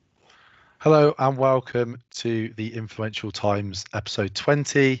Hello and welcome to the Influential Times episode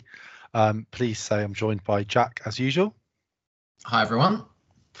 20. Please say I'm joined by Jack as usual. Hi, everyone.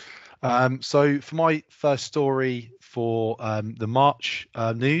 So for my first story for the March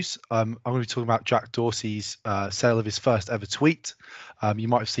news, I'm going to be talking about Jack Dorsey's sale of his first ever tweet. You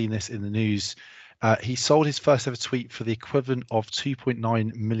might have seen this in the news. He sold his first ever tweet for the equivalent of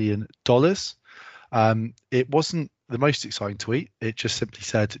 $2.9 million. It wasn't the most exciting tweet. It just simply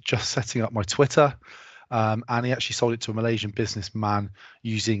said, just setting up my Twitter. And he actually sold it to a Malaysian businessman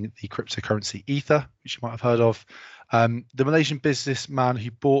using the cryptocurrency Ether, which you might have heard of. The Malaysian businessman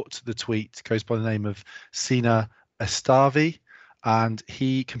who bought the tweet goes by the name of Sina Estavi, and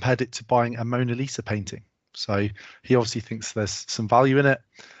he compared it to buying a Mona Lisa painting. So he obviously thinks there's some value in it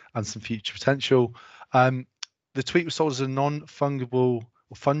and some future potential. The tweet was sold as a non-fungible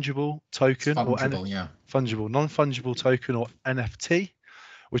or fungible token, non-fungible token or NFT,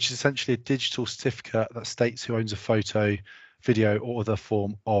 which is essentially a digital certificate that states who owns a photo, video, or other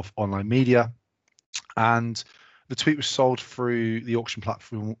form of online media. And the tweet was sold through the auction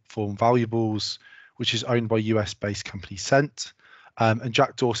platform Valuables, which is owned by US-based company Cent. And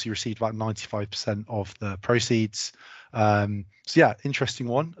Jack Dorsey received about 95% of the proceeds. So yeah, interesting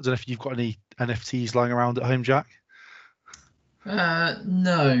one. I don't know if you've got any NFTs lying around at home, Jack.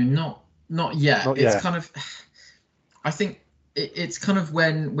 No, not yet. Kind of, I think it's kind of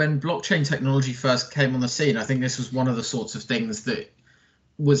when blockchain technology first came on the scene. I think this was one of the sorts of things that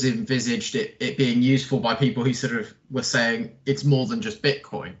was envisaged it being useful by people who sort of were saying it's more than just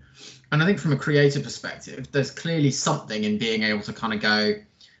Bitcoin. And I think from a creative perspective, there's clearly something in being able to kind of go,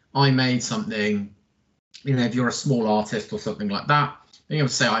 I made something, if you're a small artist or something like that, being able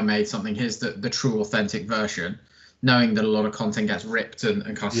to say I made something, here's the true authentic version, knowing that a lot of content gets ripped and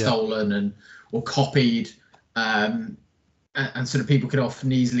kind of stolen or copied, and sort of people could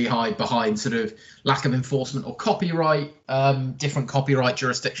often easily hide behind sort of lack of enforcement or copyright, different copyright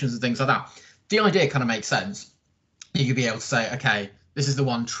jurisdictions and things like that. The idea kind of makes sense. You could be able to say, okay, this is the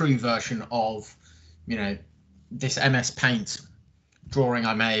one true version of, this MS Paint drawing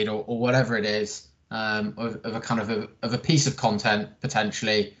I made or whatever it is, of a kind of a piece of content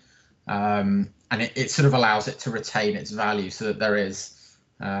potentially, and it sort of allows it to retain its value so that there is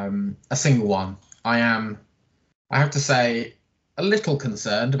a single one. I have to say, a little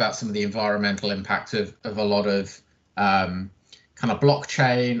concerned about some of the environmental impact of a lot of kind of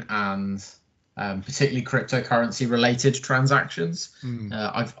blockchain and particularly cryptocurrency related transactions.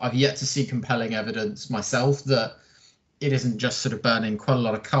 I've yet to see compelling evidence myself that it isn't just sort of burning quite a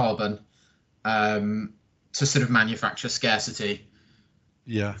lot of carbon to sort of manufacture scarcity.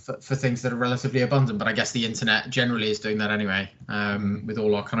 For things that are relatively abundant, but I guess the internet generally is doing that anyway. With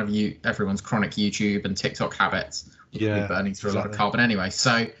all our kind of everyone's chronic YouTube and TikTok habits, we're burning through a lot of carbon anyway.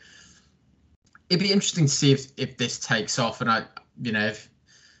 So it'd be interesting to see if this takes off, and if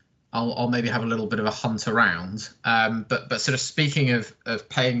I'll maybe have a little bit of a hunt around. But sort of speaking of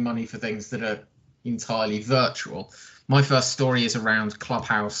paying money for things that are entirely virtual, my first story is around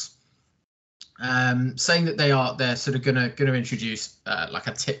Clubhouse. Saying that they're sort of going to introduce like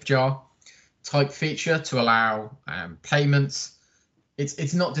a tip jar type feature to allow payments.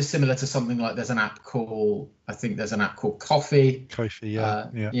 It's not dissimilar to something like there's an app called Coffee.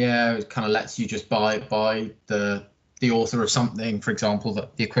 It kind of lets you just buy the author of something, for example,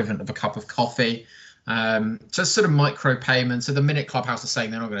 the equivalent of a cup of coffee. So it's sort of micro payments. So the minute Clubhouse is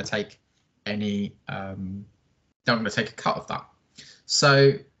saying they're not going to take any, they're not going to take a cut of that.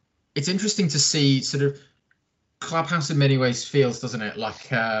 So it's interesting to see sort of Clubhouse in many ways feels, doesn't it,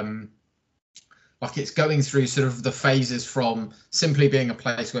 like it's going through sort of the phases from simply being a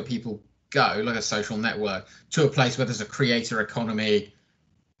place where people go, like a social network, to a place where there's a creator economy,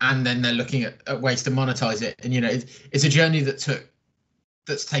 and then they're looking at ways to monetize it. And it's a journey that's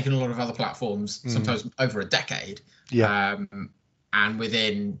taken a lot of other platforms, sometimes over a decade. And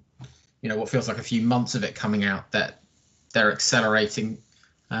within what feels like a few months of it coming out, that they're accelerating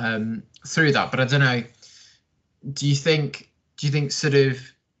through that. But I don't know, do you think sort of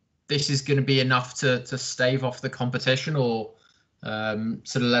this is going to be enough to stave off the competition, or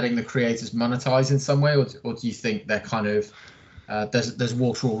sort of letting the creators monetize in some way, or do you think they're kind of there's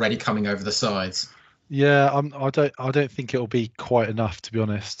water already coming over the sides? I don't think it'll be quite enough, to be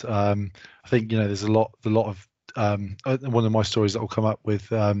honest. I think there's a lot of one of my stories that will come up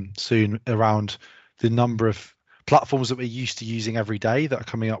with soon around the number of platforms that we're used to using every day that are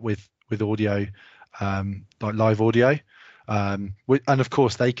coming up with audio, like live audio, and of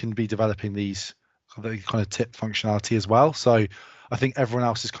course they can be developing these kind of tip functionality as well. So I think everyone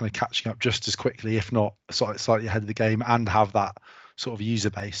else is kind of catching up just as quickly, if not slightly ahead of the game, and have that sort of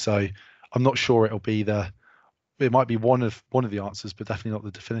user base. So I'm not sure it'll be it might be one of the answers, but definitely not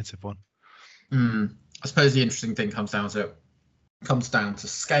the definitive one. I suppose the interesting thing comes down to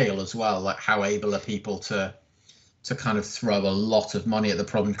scale as well, like how able are people to kind of throw a lot of money at the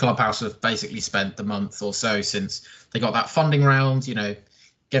problem. Clubhouse have basically spent the month or so since they got that funding round,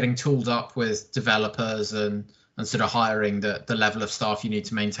 getting tooled up with developers and sort of hiring the level of staff you need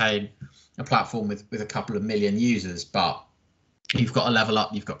to maintain a platform with a couple of million users. But you've got to level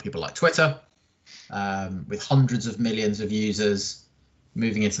up. You've got people like Twitter with hundreds of millions of users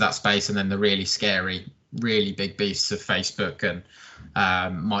moving into that space, and then the really scary, really big beasts of Facebook and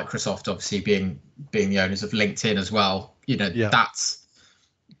Microsoft, obviously being the owners of LinkedIn as well. That's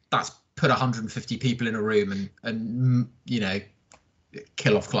put 150 people in a room and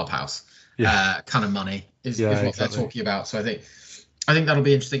kill off Clubhouse. Kind of money is what they're talking about. So I think that'll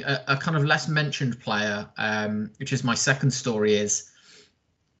be interesting. A kind of less mentioned player, which is my second story, is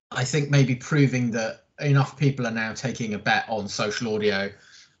I think maybe proving that enough people are now taking a bet on social audio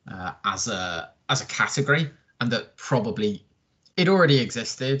as a category, and that probably it already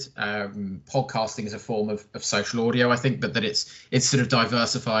existed. Podcasting is a form of social audio, I think, but that it's sort of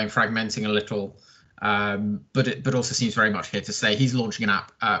diversifying, fragmenting a little. But also seems very much here to stay. He's launching an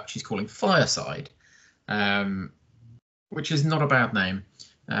app which he's calling Fireside, which is not a bad name,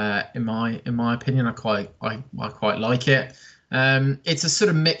 in my opinion. I quite like it. It's a sort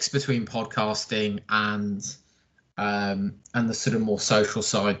of mix between podcasting and the sort of more social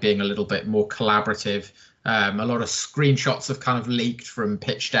side, being a little bit more collaborative. A lot of screenshots have kind of leaked from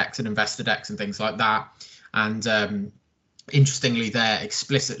pitch decks and investor decks and things like that. And interestingly, they're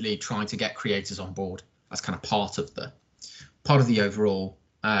explicitly trying to get creators on board as kind of part of the overall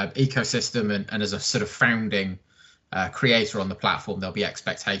ecosystem. And as a sort of founding creator on the platform, there'll be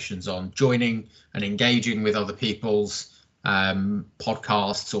expectations on joining and engaging with other people's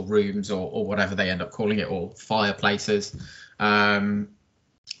podcasts or rooms or whatever they end up calling it, or fireplaces,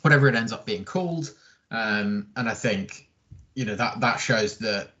 whatever it ends up being called. And I think, that shows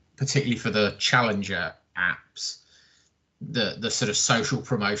that particularly for the challenger apps, the sort of social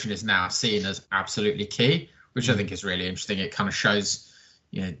promotion is now seen as absolutely key, which I think is really interesting. It kind of shows,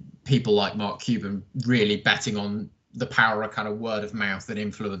 people like Mark Cuban really betting on the power of kind of word of mouth and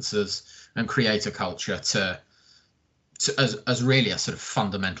influencers and creator culture as really a sort of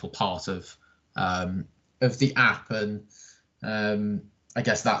fundamental part of the app. And I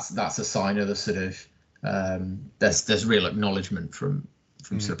guess that's a sign of the sort of there's real acknowledgement from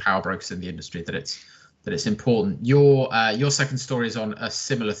sort of power brokers in the industry that it's important. Your second story is on a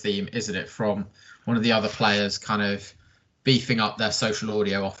similar theme, isn't it? From one of the other players kind of beefing up their social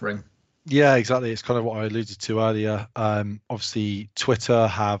audio offering. Yeah, exactly. It's kind of what I alluded to earlier. Obviously, Twitter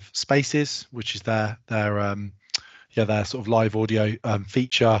have Spaces, which is their sort of live audio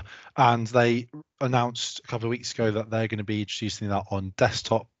feature, and they announced a couple of weeks ago that they're going to be introducing that on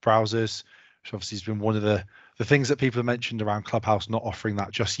desktop browsers, which obviously has been one of the things that people have mentioned around Clubhouse not offering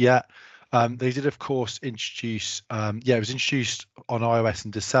that just yet. They did, of course, introduce, it was introduced on iOS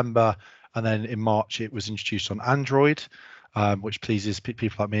in December, and then in March it was introduced on Android, which pleases people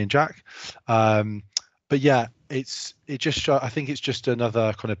like me and Jack. But yeah, I think it's just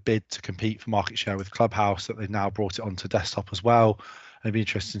another kind of bid to compete for market share with Clubhouse, that they've now brought it onto desktop as well. And it'd be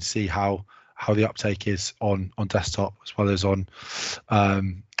interesting to see how the uptake is on desktop as well as on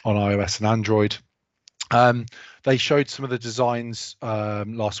iOS and Android. They showed some of the designs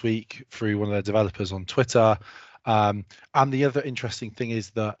last week through one of their developers on Twitter. And the other interesting thing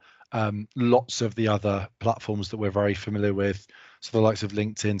is that lots of the other platforms that we're very familiar with, so the likes of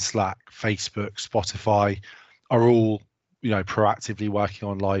LinkedIn, Slack, Facebook, Spotify, are all proactively working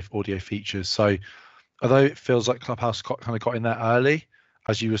on live audio features. So although it feels like Clubhouse kind of got in there early,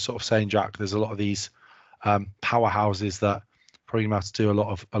 as you were sort of saying, Jack, there's a lot of these powerhouses that probably going to have to do a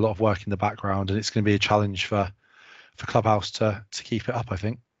lot of work in the background, and it's going to be a challenge for Clubhouse to keep it up, I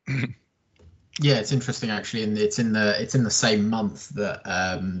think. Yeah, it's interesting actually, and it's in the same month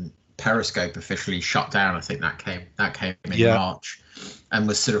that Periscope officially shut down. I think that came in March, and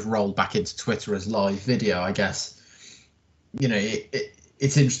was sort of rolled back into Twitter as live video. I guess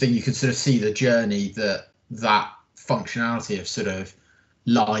it's interesting. You can sort of see the journey that functionality of sort of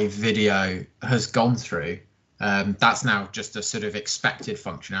live video has gone through. That's now just a sort of expected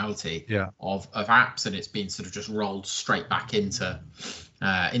functionality of apps, and it's been sort of just rolled straight back into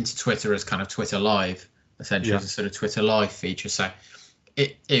Twitter as kind of Twitter Live, essentially as a sort of Twitter Live feature. So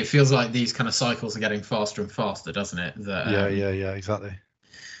it feels like these kind of cycles are getting faster and faster, doesn't it? Yeah, exactly.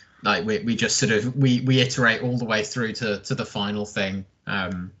 Like we just sort of we iterate all the way through to the final thing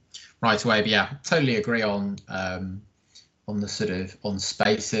right away. But yeah, totally agree on on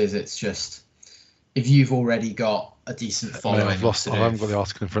Spaces. It's just, if you've already got a decent following, I haven't got the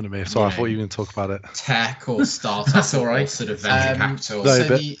article in front of me. Sorry, I thought you were going to talk about it. Tech or startup, that's all right. Sort of venture capital. No, so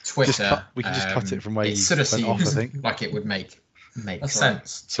but the Twitter, we can just cut it from where you sort of went off, I think. like it would make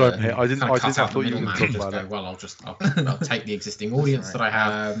sense. Sorry, I thought you were going to talk about it. Well, I'll take the existing audience that I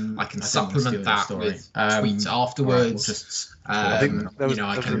have. I can supplement that with tweets afterwards. I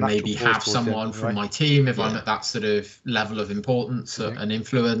can maybe have someone from my team if I'm at that sort of level of importance and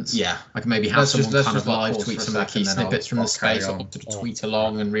influence. Yeah, I can maybe have someone kind of live tweet some of the key snippets from the space, or to tweet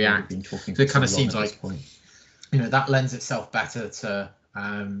along and react. So it kind of seems like that lends itself better to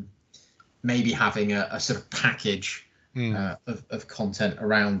maybe having a sort of package of content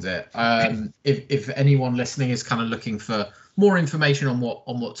around it. If anyone listening is kind of looking for more information on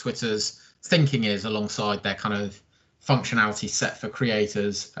what Twitter's thinking is alongside their kind of functionality set for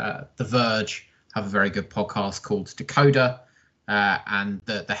creators, The Verge have a very good podcast called Decoder, and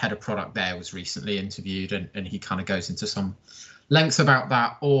the head of product there was recently interviewed, and he kind of goes into some lengths about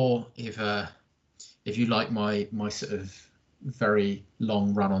that. Or if you like my sort of very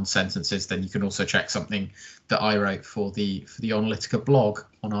long run-on sentences, then you can also check something that I wrote for the Onalytica blog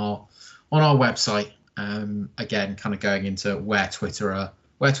on our website. Again, kind of going into where Twitter are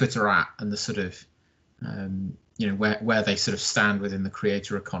at, and the sort of where they sort of stand within the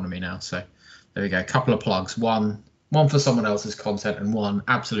creator economy now. So there we go, a couple of plugs, one for someone else's content and one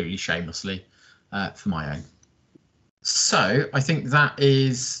absolutely shamelessly for my own. So I think that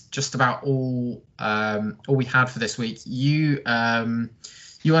is just about all we had for this week. You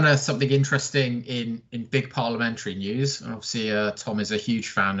unearthed something interesting in big parliamentary news. Obviously, Tom is a huge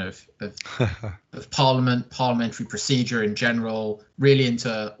fan of parliamentary procedure in general, really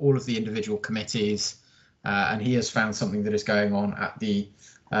into all of the individual committees, and he has found something that is going on at the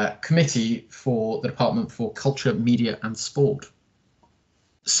committee for the Department for Culture, Media and Sport.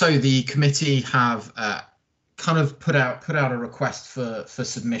 So the committee have kind of put out a request for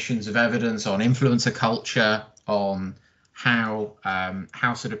submissions of evidence on influencer culture, on how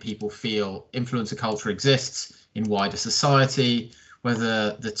sort of people feel influencer culture exists in wider society,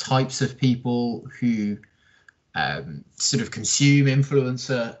 whether the types of people who sort of consume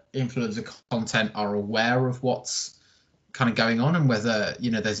influencer content are aware of what's kind of going on, and whether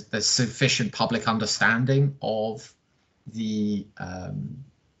there's sufficient public understanding of the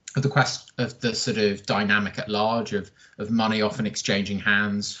sort of dynamic at large of money often exchanging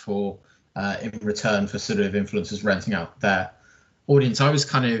hands for in return for sort of influencers renting out their audience. I was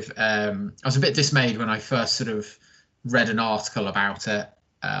kind of I was a bit dismayed when I first sort of read an article about it.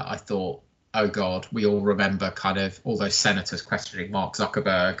 I thought, oh God, we all remember kind of all those senators questioning Mark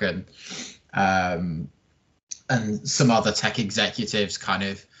Zuckerberg and some other tech executives kind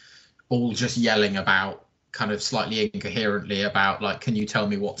of all just yelling about, kind of slightly incoherently about, like, can you tell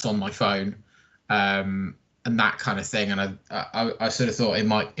me what's on my phone, and that kind of thing. And I sort of thought it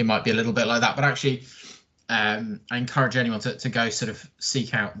might be a little bit like that, but actually I encourage anyone to go sort of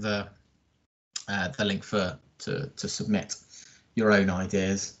seek out the link to submit your own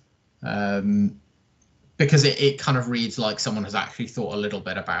ideas, because it kind of reads like someone has actually thought a little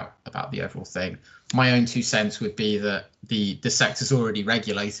bit about the overall thing. My own 2 cents would be that the sector's already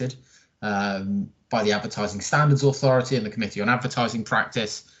regulated by the Advertising Standards Authority and the Committee on Advertising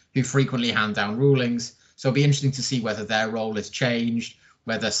Practice, who frequently hand down rulings. So it'll be interesting to see whether their role is changed,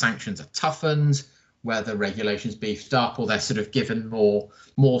 whether sanctions are toughened, whether regulations beefed up, or they're sort of given more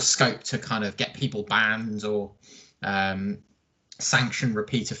scope to kind of get people banned or sanction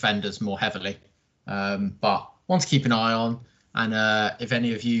repeat offenders more heavily. But one to keep an eye on. And if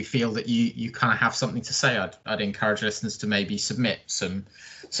any of you feel that you kind of have something to say, I'd encourage listeners to maybe submit some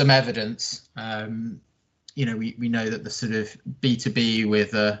evidence. We know that the sort of B2B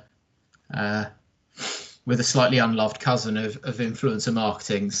with a slightly unloved cousin of influencer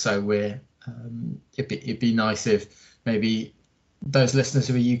marketing. So it'd be nice if maybe those listeners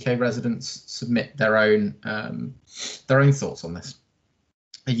who are UK residents submit their own thoughts on this.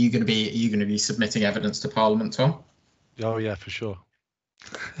 Are you going to be submitting evidence to Parliament, Tom? Oh yeah, for sure.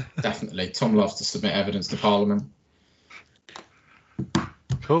 Definitely. Tom loves to submit evidence to Parliament.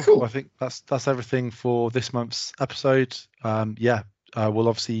 Cool. Well, I think that's everything for this month's episode. We'll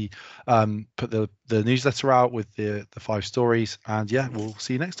obviously put the newsletter out with the 5 stories, and yeah, we'll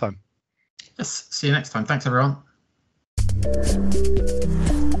see you next time. Yes, see you next time. Thanks, everyone.